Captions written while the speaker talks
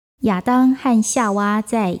亚当和夏娃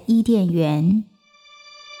在伊甸园。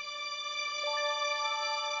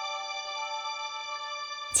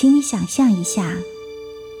请你想象一下，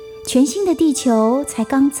全新的地球才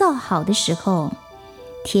刚造好的时候，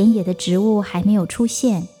田野的植物还没有出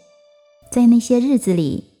现。在那些日子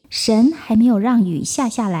里，神还没有让雨下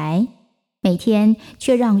下来，每天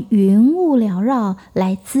却让云雾缭绕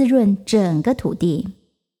来滋润整个土地。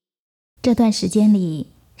这段时间里，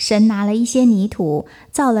神拿了一些泥土，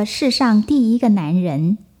造了世上第一个男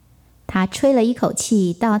人。他吹了一口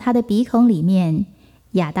气到他的鼻孔里面，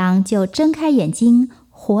亚当就睁开眼睛，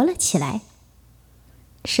活了起来。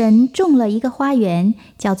神种了一个花园，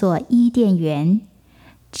叫做伊甸园。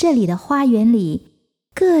这里的花园里，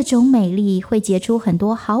各种美丽会结出很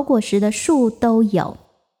多好果实的树都有，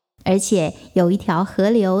而且有一条河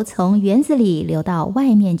流从园子里流到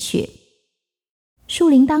外面去。树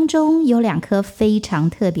林当中有2棵非常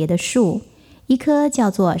特别的树，一棵叫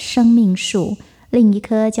做生命树，另一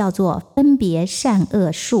棵叫做分别善恶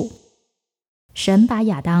树。神把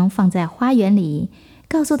亚当放在花园里，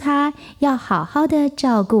告诉他要好好的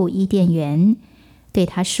照顾伊甸园，对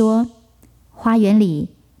他说，花园里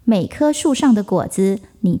每棵树上的果子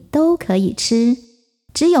你都可以吃，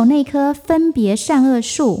只有那棵分别善恶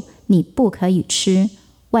树你不可以吃，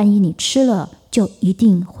万一你吃了就一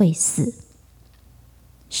定会死。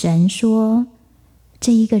神说，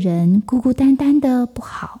这一个人孤孤单单的不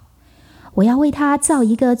好，我要为他造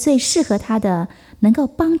一个最适合他的，能够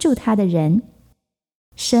帮助他的人。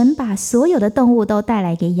神把所有的动物都带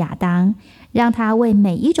来给亚当，让他为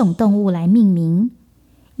每一种动物来命名。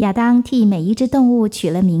亚当替每一只动物取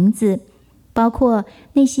了名字，包括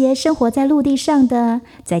那些生活在陆地上的，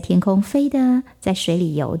在天空飞的，在水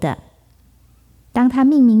里游的。当他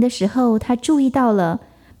命名的时候，他注意到了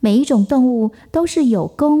每一种动物都是有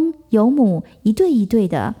公有母，一对一对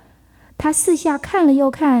的。他四下看了又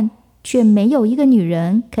看，却没有一个女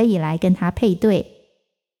人可以来跟他配对。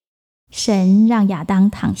神让亚当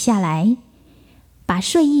躺下来，把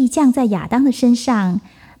睡意降在亚当的身上，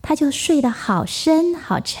他就睡得好深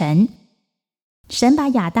好沉。神把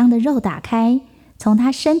亚当的肉打开，从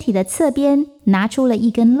他身体的侧边拿出了一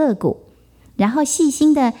根肋骨，然后细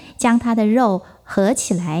心地将他的肉合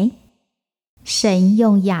起来。神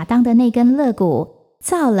用亚当的那根肋骨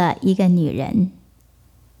造了一个女人。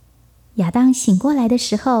亚当醒过来的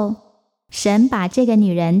时候，神把这个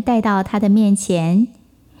女人带到他的面前。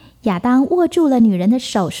亚当握住了女人的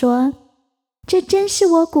手，说，这真是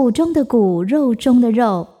我骨中的骨，肉中的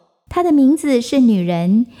肉。她的名字是女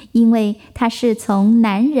人，因为她是从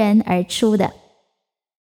男人而出的。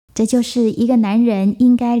这就是一个男人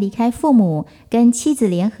应该离开父母，跟妻子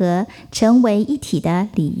联合，成为一体的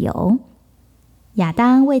理由。亚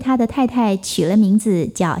当为他的太太取了名字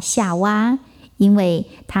叫夏娃，因为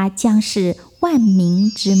她将是万民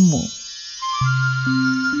之母。